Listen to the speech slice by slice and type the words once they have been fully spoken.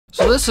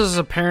So this is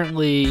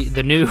apparently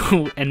the new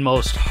and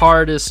most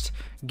hardest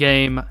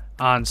game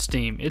on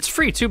Steam. It's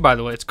free too, by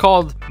the way. It's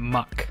called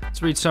Muck.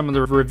 Let's read some of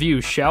the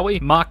reviews, shall we?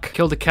 Muck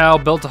killed a cow,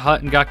 built a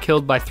hut, and got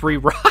killed by 3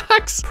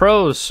 rocks.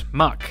 Pros,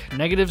 Muck.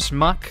 Negatives,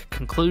 Muck.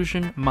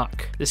 Conclusion,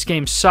 Muck. This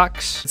game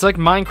sucks. It's like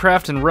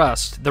Minecraft and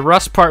Rust. The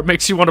Rust part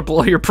makes you want to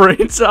blow your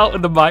brains out,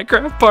 and the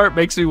Minecraft part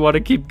makes me want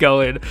to keep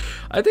going.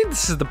 I think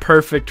this is the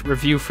perfect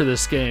review for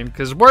this game,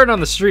 because word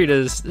on the street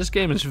is this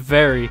game is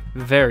very,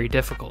 very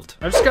difficult.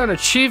 I've just got an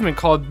achievement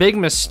called Big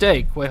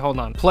Mistake. Wait, hold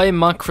on. Play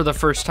Muck for the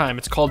first time.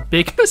 It's called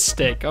Big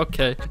Mistake.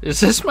 Okay.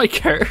 Is this my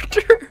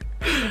character?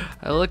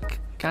 I look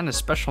kind of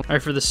special. All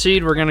right, for the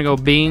seed, we're gonna go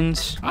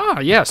beans. Ah,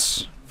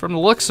 yes. From the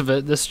looks of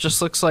it, this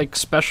just looks like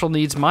special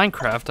needs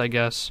Minecraft, I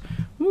guess.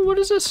 Ooh, what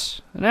is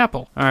this? An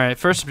apple. All right,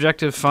 first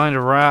objective, find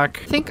a rock.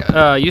 I think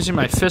using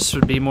my fists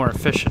would be more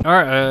efficient. All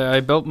right,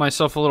 I built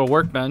myself a little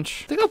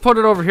workbench. I think I'll put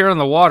it over here in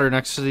the water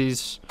next to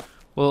these,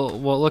 what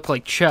look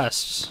like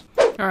chests.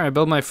 All right,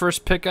 build my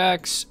first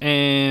pickaxe,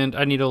 and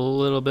I need a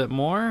little bit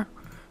more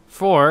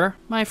for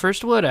my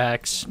first wood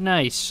axe.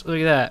 Nice. Look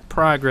at that.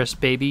 Progress,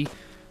 baby.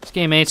 This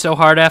game ain't so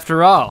hard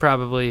after all.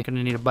 Probably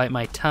gonna need to bite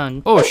my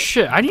tongue. Oh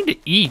shit, I need to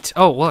eat.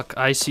 Oh look,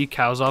 I see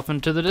cows off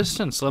into the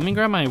distance. Let me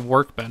grab my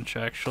workbench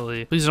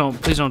actually. Please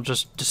don't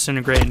just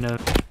disintegrate into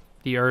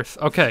the earth.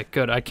 Okay,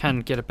 good. I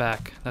can get it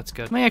back. That's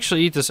good. Let me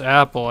actually eat this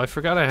apple. I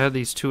forgot I had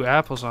these 2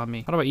 apples on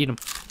me. How do I eat them?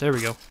 There we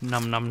go.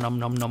 Num num num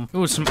num num.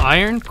 Ooh, some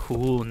iron?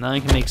 Cool. Now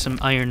I can make some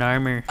iron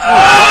armor.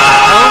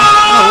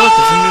 Oh, look,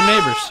 it's the new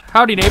neighbors.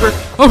 Howdy, neighbor.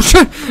 Oh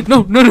shit!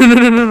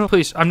 No.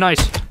 Please, I'm nice.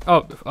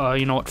 Oh,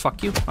 you know what?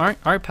 Fuck you.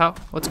 Alright, pal.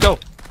 Let's go.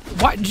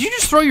 What? Did you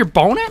just throw your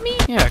bone at me?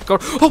 Yeah, go.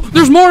 Oh,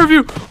 there's more of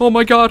you! Oh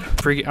my god.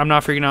 I'm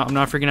not freaking out. I'm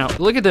not freaking out.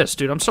 Look at this,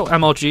 dude. I'm so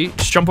MLG.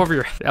 Just jump over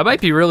your... That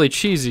might be really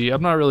cheesy.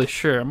 I'm not really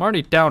sure. I'm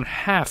already down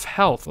half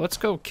health. Let's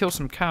go kill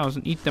some cows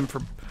and eat them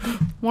for...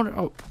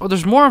 Oh,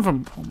 there's more of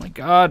them. Oh my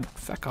god.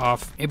 Feck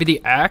off. Maybe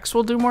the axe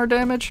will do more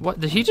damage? What?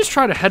 Did he just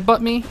try to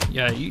headbutt me?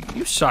 Yeah,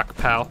 you suck,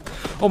 pal.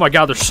 Oh my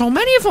god, there's so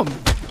many of them!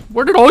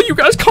 Where did all you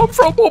guys come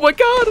from? Oh my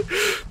god!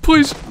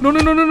 Please, no.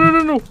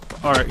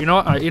 All right, you know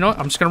what?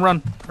 I'm just gonna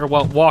run, or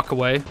well, walk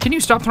away. Can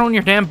you stop throwing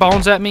your damn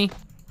bones at me?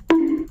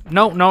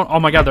 No. Oh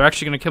my god, they're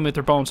actually gonna kill me with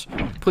their bones.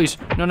 Please,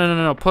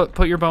 no.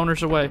 Put your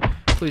boners away.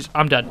 Please,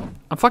 I'm dead.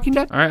 I'm fucking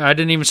dead. All right, I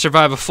didn't even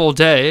survive a full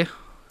day.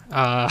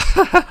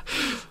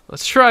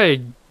 Let's try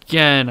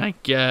again, I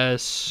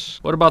guess.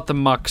 What about the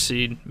muck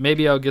seed?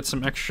 Maybe I'll get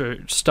some extra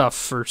stuff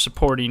for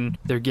supporting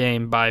their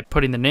game by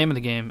putting the name of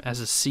the game as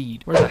a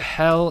seed. Where the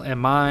hell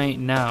am I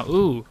now?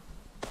 Ooh,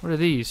 what are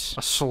these?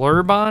 A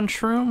Slurbon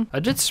shroom? I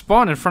did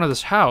spawn in front of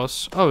this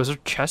house. Oh, is there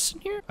chests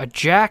in here? A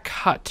Jack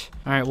hut.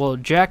 All right, well,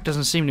 Jack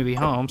doesn't seem to be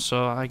home,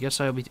 so I guess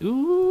I'll be...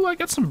 Ooh, I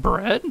got some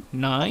bread.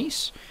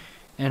 Nice.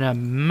 And a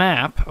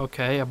map.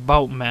 Okay, a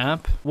boat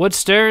map. Wood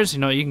stairs? You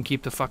know, you can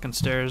keep the fucking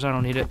stairs. I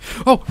don't need it.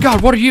 Oh,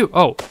 God, what are you?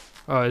 Oh,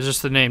 it's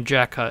just the name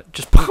Jack Hut.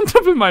 Just popped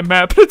up in my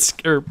map.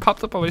 Or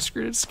popped up on my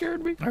screen. It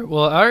scared me. All right,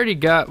 well, I already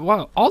got...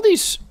 Wow, all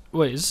these...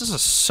 Wait, is this a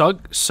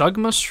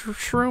Sugma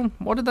shroom?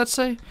 What did that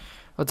say?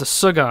 Oh, it's a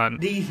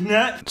Sugon. These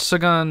nuts.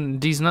 Sugon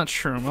These Nuts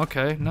shroom.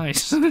 Okay,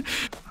 nice.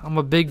 I'm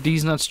a big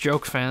These Nuts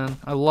joke fan.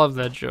 I love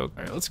that joke.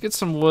 All right, let's get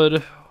some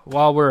wood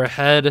while we're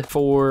ahead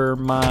for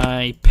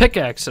my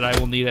pickaxe that I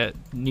will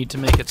need to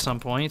make at some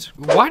point.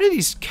 Why do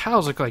these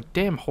cows look like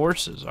damn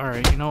horses? All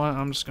right, you know what?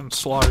 I'm just gonna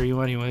slaughter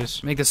you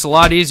anyways. Make this a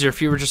lot easier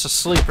if you were just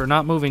asleep or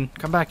not moving.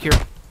 Come back here.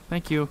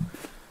 Thank you.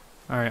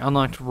 All right,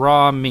 unlocked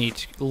raw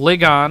meat.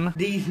 Ligon.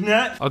 These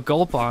nuts. A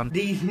gulp on.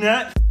 These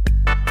nuts.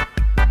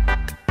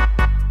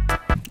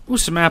 Ooh,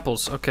 some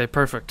apples. Okay,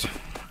 perfect.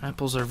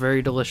 Apples are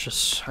very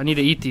delicious. I need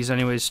to eat these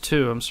anyways,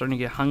 too. I'm starting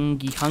to get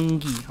hungry.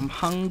 I'm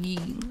hungry.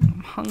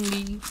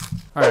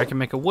 Alright, I can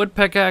make a wood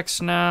pickaxe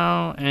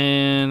now,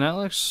 and that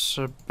looks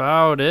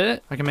about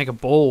it. I can make a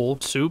bowl,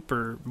 soup,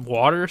 or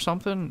water or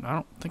something. I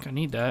don't think I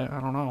need that.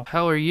 I don't know.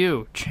 Hell are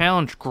you?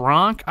 Challenge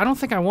Gronk? I don't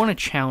think I want to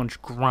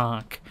challenge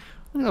Gronk.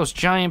 Look at those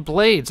giant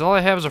blades. All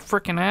I have is a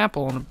frickin'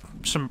 apple and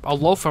a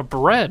loaf of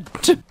bread.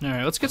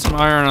 Alright, let's get some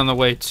iron on the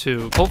way,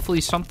 too.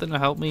 Hopefully something to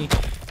help me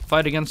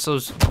fight against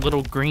those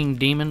little green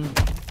demon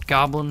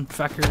goblin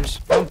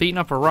feckers. I'm beating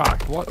up a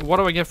rock. What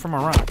do I get from a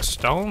rock?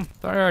 Stone?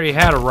 I already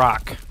had a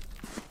rock.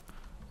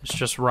 It's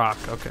just rock.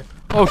 Okay.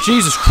 Oh,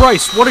 Jesus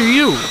Christ. What are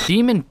you?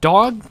 Demon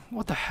dog?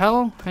 What the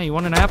hell? Hey, you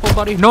want an apple,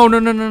 buddy? No.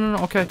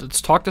 Okay,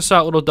 let's talk this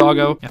out, little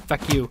doggo. Yeah,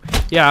 fuck you.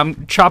 Yeah,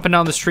 I'm chopping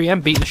down this tree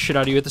and beating the shit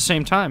out of you at the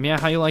same time.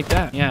 Yeah, how you like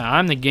that? Yeah,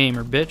 I'm the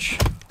gamer,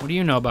 bitch. What do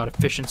you know about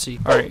efficiency?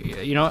 All right,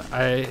 you know what?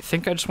 I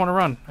think I just want to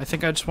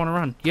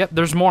run. Yep,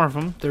 there's more of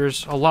them.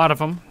 There's a lot of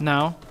them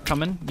now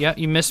coming. Yeah,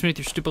 you missed me with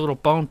your stupid little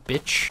bone,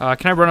 bitch.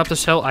 Can I run up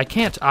this hill? I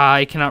can't.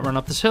 I cannot run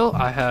up this hill.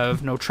 I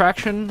have no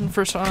traction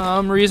for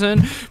some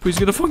reason. Please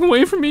get the fuck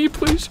away from me,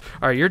 please.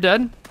 All right, you're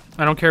dead.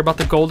 I don't care about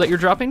the gold that you're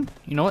dropping.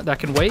 You know what? That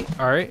can wait.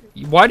 All right.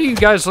 Why do you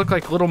guys look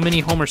like little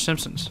mini Homer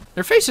Simpsons?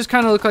 Their faces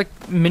kind of look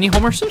like mini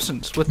Homer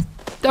Simpsons with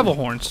devil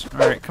horns. All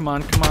right, come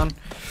on.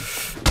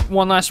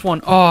 One last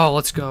one. Oh,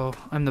 let's go.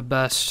 I'm the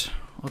best.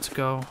 Let's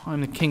go.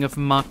 I'm the king of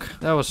muck.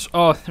 That was...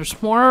 Oh,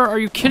 there's more? Are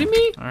you kidding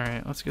me?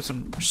 Alright, let's get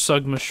some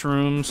sug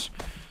mushrooms.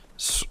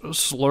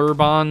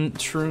 Slurbon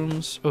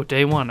shrooms. Oh,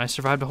 day 1. I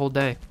survived a whole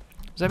day.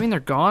 Does that mean they're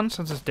gone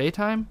since it's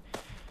daytime?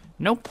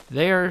 Nope.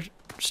 They are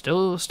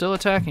still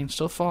attacking,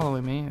 still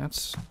following me.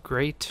 That's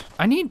great.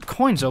 I need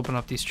coins to open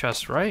up these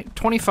chests, right?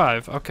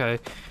 25. Okay.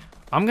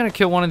 I'm gonna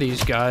kill one of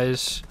these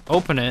guys,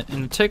 open it,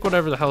 and take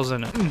whatever the hell's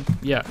in it.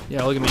 Yeah,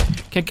 look at me.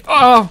 Can't,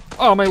 oh,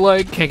 my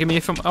leg. Can't get me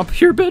from up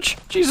here, bitch.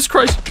 Jesus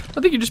Christ. I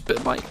think you just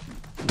bit my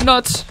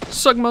nuts.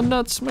 Suck my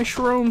nuts, my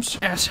shrooms.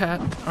 Ass hat.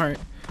 Alright.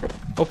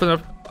 Open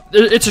up.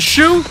 It's a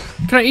shoe?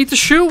 Can I eat the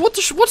shoe?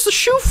 What's the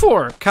shoe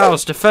for?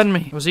 Cows, defend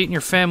me. I was eating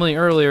your family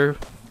earlier.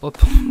 Well,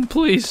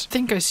 please. I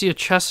think I see a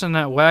chest in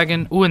that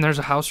wagon. Ooh, and there's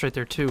a house right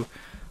there, too.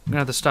 I'm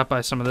gonna have to stop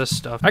by some of this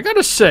stuff. I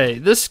gotta say,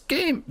 this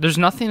game, there's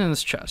nothing in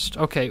this chest.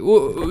 Okay,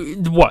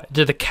 what?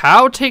 Did the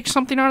cow take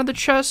something out of the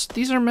chest?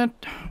 These are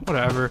meant...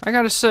 Whatever. I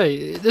gotta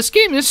say, this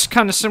game is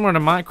kind of similar to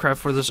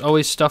Minecraft where there's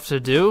always stuff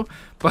to do,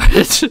 but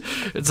it's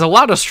a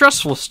lot of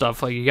stressful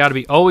stuff. Like, you gotta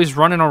be always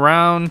running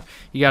around.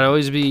 You gotta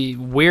always be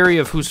wary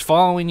of who's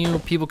following you.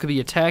 People could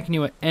be attacking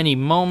you at any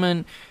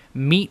moment.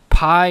 Meat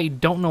pie,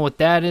 don't know what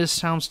that is.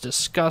 Sounds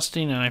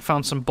disgusting, and I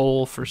found some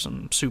bowl for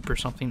some soup or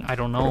something. I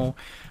don't know.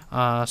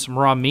 Some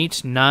raw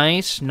meat,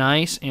 nice,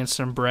 and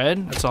some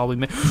bread. That's all we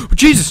made.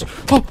 Jesus!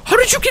 Oh, how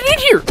did you get in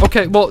here?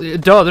 Okay, well,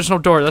 duh, there's no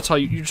door. That's how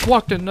you just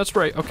walked in. That's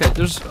right. Okay,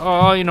 there's,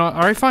 oh, you know what?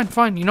 All right,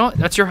 fine. You know what?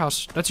 That's your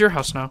house. That's your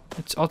house now.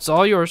 It's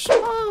all yours.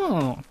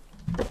 Oh.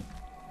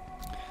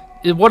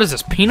 What is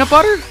this, peanut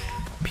butter?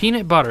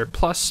 Peanut butter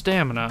plus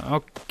stamina.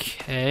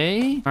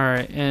 Okay. All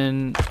right,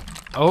 and,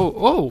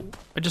 oh,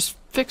 I just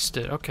fixed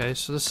it. Okay,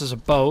 so this is a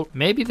boat.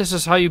 Maybe this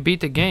is how you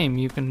beat the game.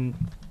 You can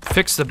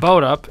fix the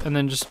boat up and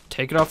then just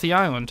take it off the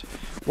island.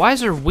 Why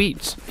is there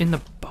wheat in the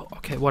boat?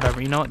 Okay,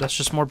 whatever. You know what? That's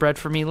just more bread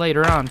for me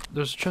later on.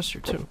 There's a chest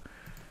here too.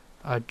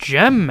 A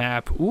gem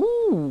map.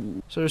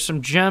 Ooh. So there's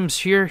some gems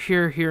here,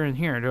 and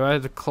here. Do I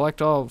have to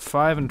collect all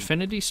 5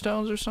 infinity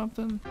stones or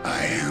something?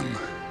 I am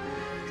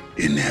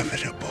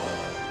inevitable.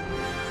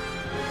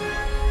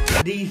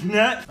 These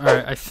nuts.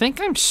 Alright, I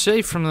think I'm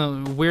safe from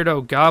the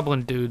weirdo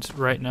goblin dudes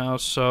right now,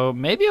 so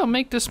maybe I'll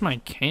make this my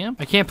camp.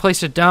 I can't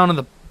place it down in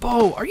the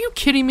boat. Are you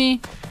kidding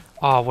me?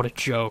 Oh, what a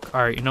joke.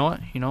 Alright, you know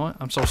what?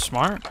 I'm so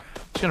smart.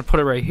 I'm just gonna put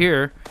it right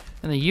here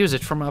and then use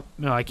it from up.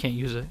 No, I can't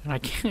use it. And I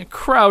can't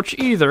crouch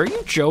either. Are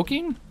you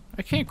joking?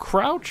 I can't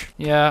crouch?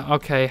 Yeah,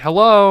 okay.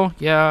 Hello?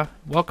 Yeah,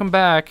 welcome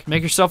back.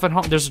 Make yourself at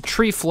home. There's a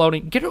tree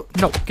floating. Get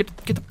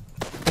the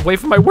away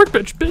from my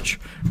workbench, bitch.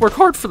 Work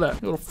hard for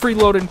that, you little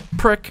freeloading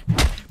prick.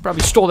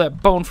 Probably stole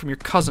that bone from your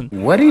cousin.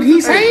 What did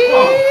he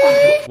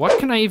say? What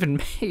can I even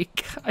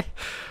make?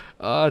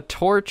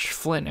 Torch,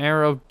 flint,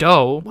 arrow,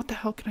 dough. What the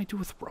hell can I do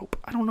with rope?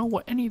 I don't know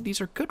what any of these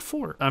are good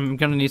for. I'm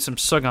gonna need some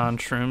sugon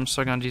shrooms.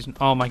 Sugon cheese.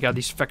 Oh my god,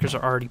 these feckers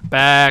are already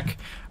back.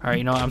 Alright,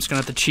 you know what? I'm just gonna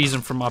have to cheese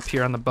them from up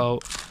here on the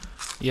boat.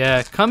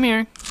 Yeah, come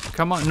here.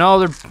 Come on. No,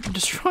 they're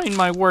destroying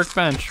my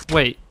workbench.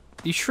 Wait,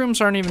 these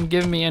shrooms aren't even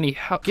giving me any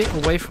help. Get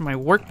away from my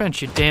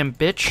workbench, you damn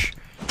bitch.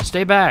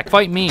 Stay back.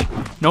 Fight me.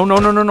 No.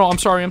 I'm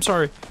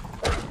sorry.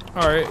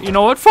 Alright, you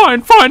know what?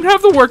 Fine.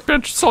 Have the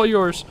workbench. It's all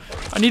yours.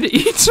 I need to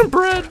eat some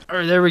bread.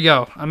 Alright, there we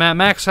go. I'm at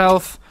max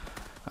health.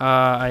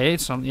 I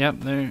ate some. Yep,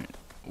 there.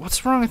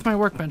 What's wrong with my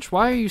workbench?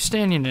 Why are you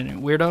standing in it,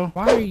 weirdo?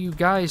 Why are you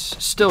guys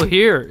still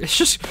here? It's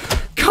just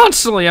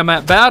constantly I'm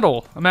at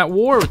battle. I'm at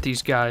war with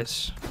these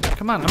guys.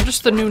 Come on, I'm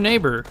just the new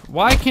neighbor.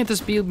 Why can't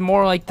this be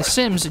more like The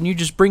Sims and you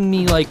just bring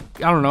me, like,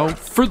 I don't know,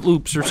 Fruit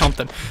Loops or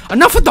something?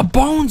 Enough with the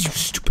bones, you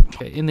stupid...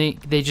 Okay, and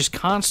they just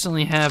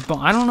constantly have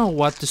bones. I don't know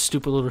what this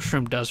stupid little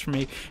shrimp does for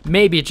me.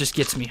 Maybe it just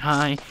gets me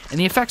high, and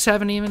the effects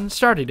haven't even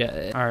started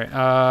yet. Alright,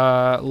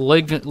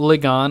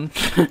 Ligon.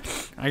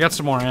 I got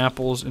some more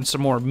apples and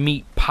some more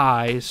meat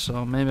pies,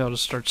 so maybe I'll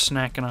just start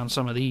snacking on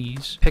some of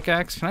these.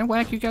 Pickaxe? Can I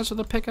whack you guys with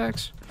a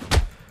pickaxe?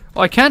 Oh,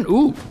 I can?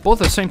 Ooh,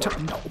 both at the same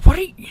time. No, what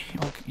are you?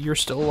 Okay, you're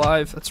still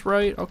alive. That's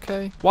right.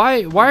 Okay.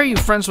 Why are you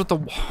friends with the...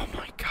 Oh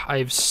my god, I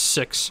have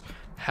 6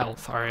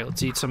 health. Alright,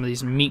 let's eat some of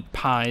these meat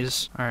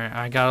pies. Alright,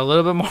 I got a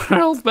little bit more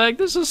health back.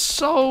 This is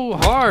so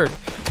hard.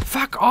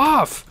 Fuck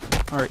off.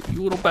 Alright,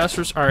 you little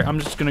bastards. Alright, I'm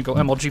just gonna go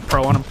MLG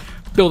Pro on him.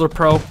 Builder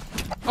Pro.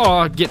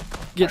 Oh, get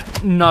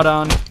nut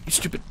on. You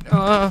stupid...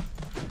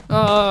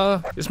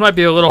 This might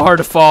be a little hard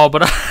to fall,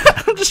 but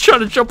I'm just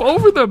trying to jump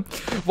over them.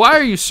 Why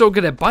are you so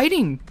good at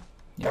biting?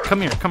 Yeah,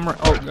 come here, come right.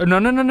 Oh,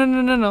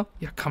 no.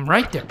 Yeah, come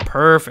right there.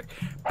 Perfect.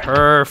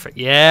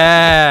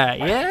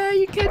 Yeah,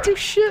 you can't do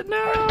shit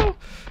now.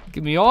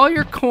 Give me all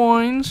your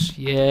coins.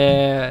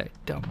 Yeah,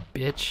 dumb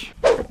bitch.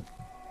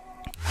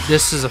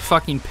 This is a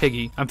fucking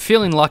piggy. I'm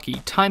feeling lucky.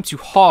 Time to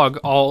hog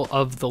all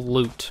of the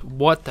loot.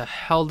 What the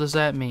hell does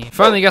that mean?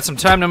 Finally got some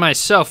time to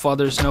myself while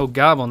there's no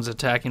goblins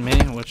attacking me,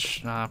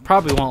 which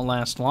probably won't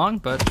last long,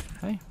 but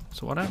hey,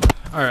 So whatever.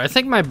 Alright, I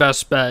think my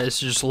best bet is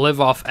to just live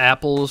off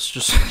apples,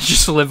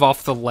 just live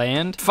off the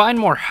land. Find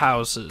more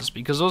houses,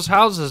 because those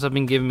houses have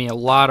been giving me a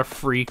lot of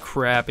free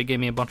crap. It gave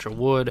me a bunch of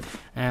wood,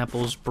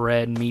 apples,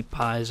 bread, meat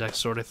pies, that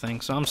sort of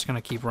thing. So I'm just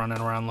gonna keep running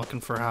around looking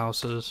for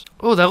houses.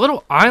 Oh, that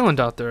little island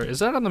out there, is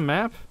that on the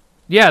map?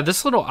 Yeah,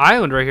 this little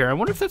island right here. I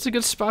wonder if that's a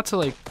good spot to,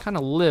 like, kind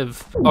of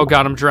live. Oh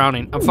god, I'm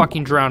drowning. I'm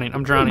fucking drowning.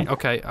 I'm drowning.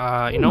 Okay,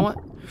 you know what?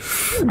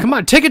 Come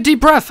on, take a deep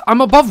breath.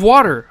 I'm above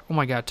water. Oh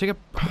my god, take a...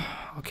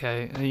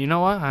 Okay, you know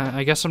what?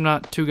 I guess I'm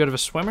not too good of a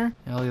swimmer.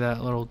 Yeah, look at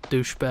that little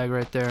douchebag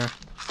right there.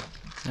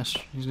 Yes,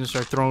 he's gonna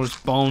start throwing his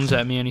bones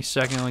at me any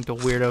second, like the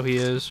weirdo he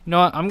is. You know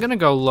what? I'm gonna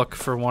go look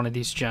for one of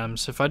these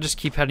gems. If I just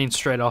keep heading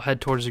straight, I'll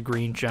head towards a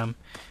green gem.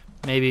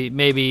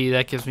 Maybe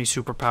that gives me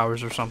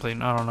superpowers or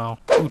something. I don't know.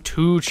 Ooh,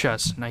 2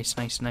 chests. Nice,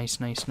 nice, nice,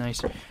 nice,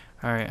 nice.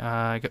 All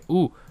right.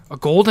 Ooh, a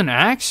golden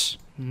axe.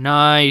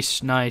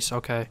 Nice, nice.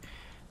 Okay.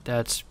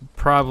 That's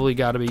probably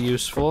got to be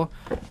useful.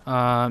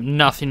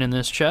 Nothing in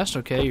this chest.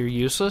 Okay, you're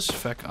useless.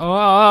 Feck.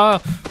 Oh,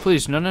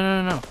 please, no, no,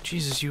 no, no, no.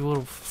 Jesus, you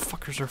little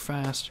fuckers are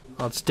fast.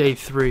 Oh, it's day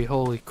 3.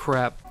 Holy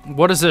crap.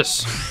 What is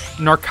this?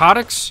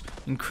 Narcotics?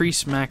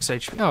 Increase max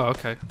HP. Oh,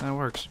 okay, that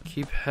works.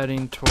 Keep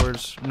heading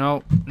towards...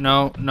 No,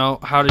 no, no.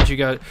 How did you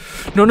guys...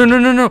 No, no, no,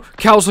 no, no.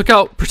 Cows, look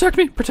out. Protect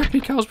me,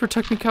 cows,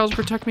 protect me, cows,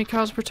 protect me,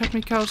 cows, protect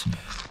me, cows.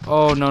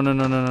 Oh, no, no,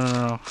 no, no, no,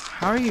 no.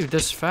 How are you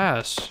this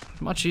fast?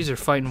 Much easier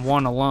fighting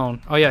one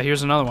alone. Oh, yeah,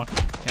 here's another one.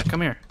 Yeah,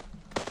 come here.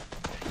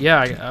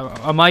 Yeah,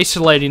 I'm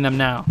isolating them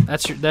now.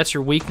 That's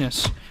your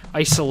weakness.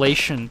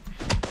 Isolation.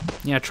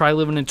 Yeah, try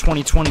living in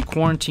 2020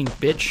 quarantine,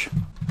 bitch.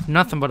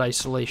 Nothing but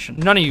isolation.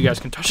 None of you guys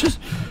can touch this.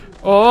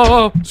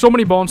 Oh, so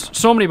many bones.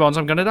 So many bones.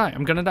 I'm gonna die.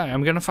 I'm gonna die.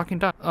 I'm gonna fucking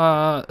die.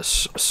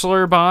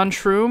 Slurban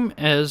shroom,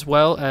 as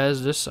well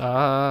as this,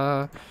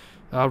 raw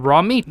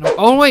meat.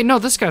 Oh, wait, no,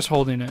 this guy's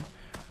holding it.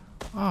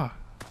 Oh,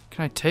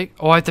 can I take...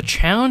 Oh, I have to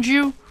challenge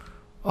you?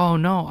 Oh,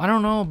 no, I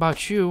don't know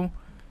about you.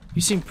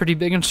 You seem pretty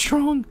big and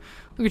strong.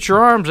 Look at your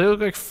arms. They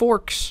look like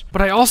forks.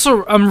 But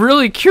I'm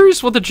really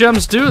curious what the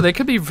gems do. They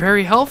could be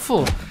very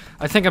helpful.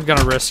 I think I'm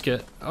gonna risk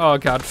it. Oh,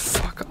 God,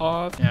 fuck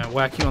off. Yeah,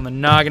 whack you on the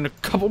noggin a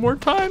couple more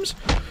times.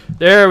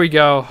 There we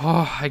go.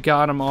 Oh, I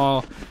got them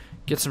all.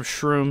 Get some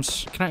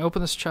shrooms. Can I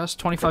open this chest?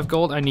 25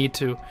 gold? I need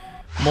to.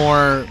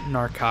 More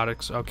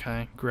narcotics.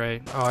 Okay,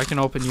 great. Oh, I can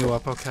open you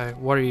up. Okay,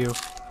 what are you?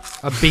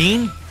 A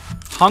bean?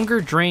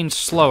 Hunger drains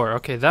slower.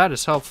 Okay, that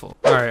is helpful.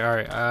 Alright,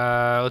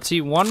 alright. Let's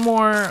eat one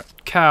more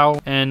cow,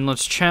 and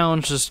let's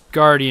challenge this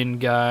guardian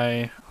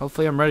guy.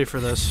 Hopefully I'm ready for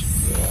this.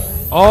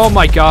 Oh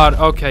my god.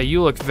 Okay,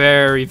 you look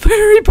very,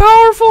 very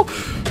powerful.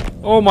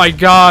 Oh my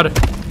god.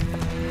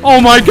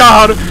 Oh my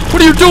god.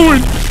 What are you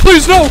doing?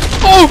 Please, no.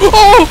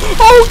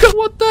 Oh god.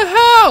 What the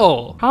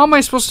hell? How am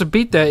I supposed to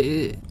beat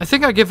that? I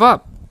think I give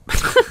up.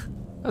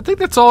 I think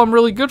that's all I'm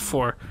really good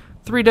for.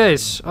 3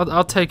 days.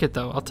 I'll take it,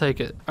 though. I'll take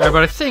it. Alright,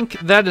 but I think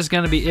that is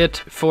going to be it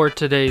for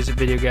today's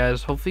video,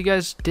 guys. Hopefully you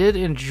guys did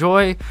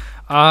enjoy.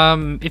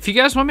 If you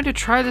guys want me to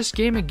try this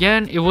game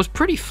again, it was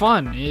pretty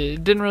fun.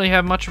 It didn't really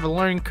have much of a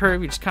learning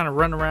curve. You just kind of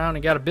run around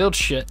and gotta build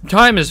shit.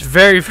 Time is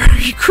very,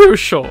 very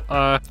crucial.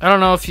 I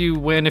don't know if you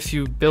win if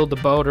you build the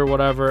boat or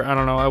whatever. I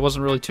don't know. I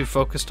wasn't really too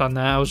focused on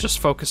that. I was just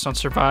focused on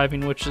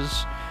surviving, which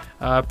is...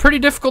 pretty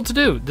difficult to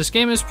do. This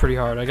game is pretty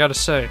hard, I gotta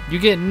say. You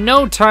get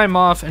no time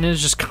off, and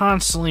it's just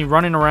constantly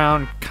running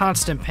around,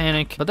 constant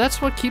panic. But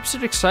that's what keeps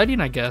it exciting,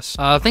 I guess.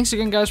 Thanks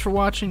again, guys, for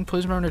watching.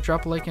 Please remember to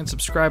drop a like and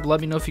subscribe.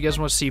 Let me know if you guys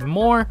want to see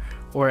more,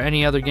 or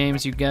any other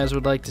games you guys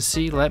would like to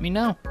see. Let me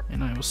know.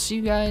 And I will see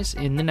you guys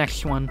in the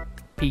next one.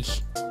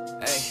 Peace.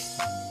 Hey,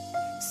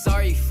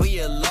 sorry for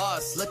your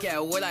loss. Look at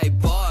what I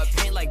bought.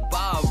 Paint like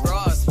Bob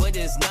Ross, but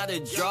it's not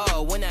a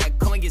draw when that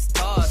coin gets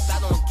tossed.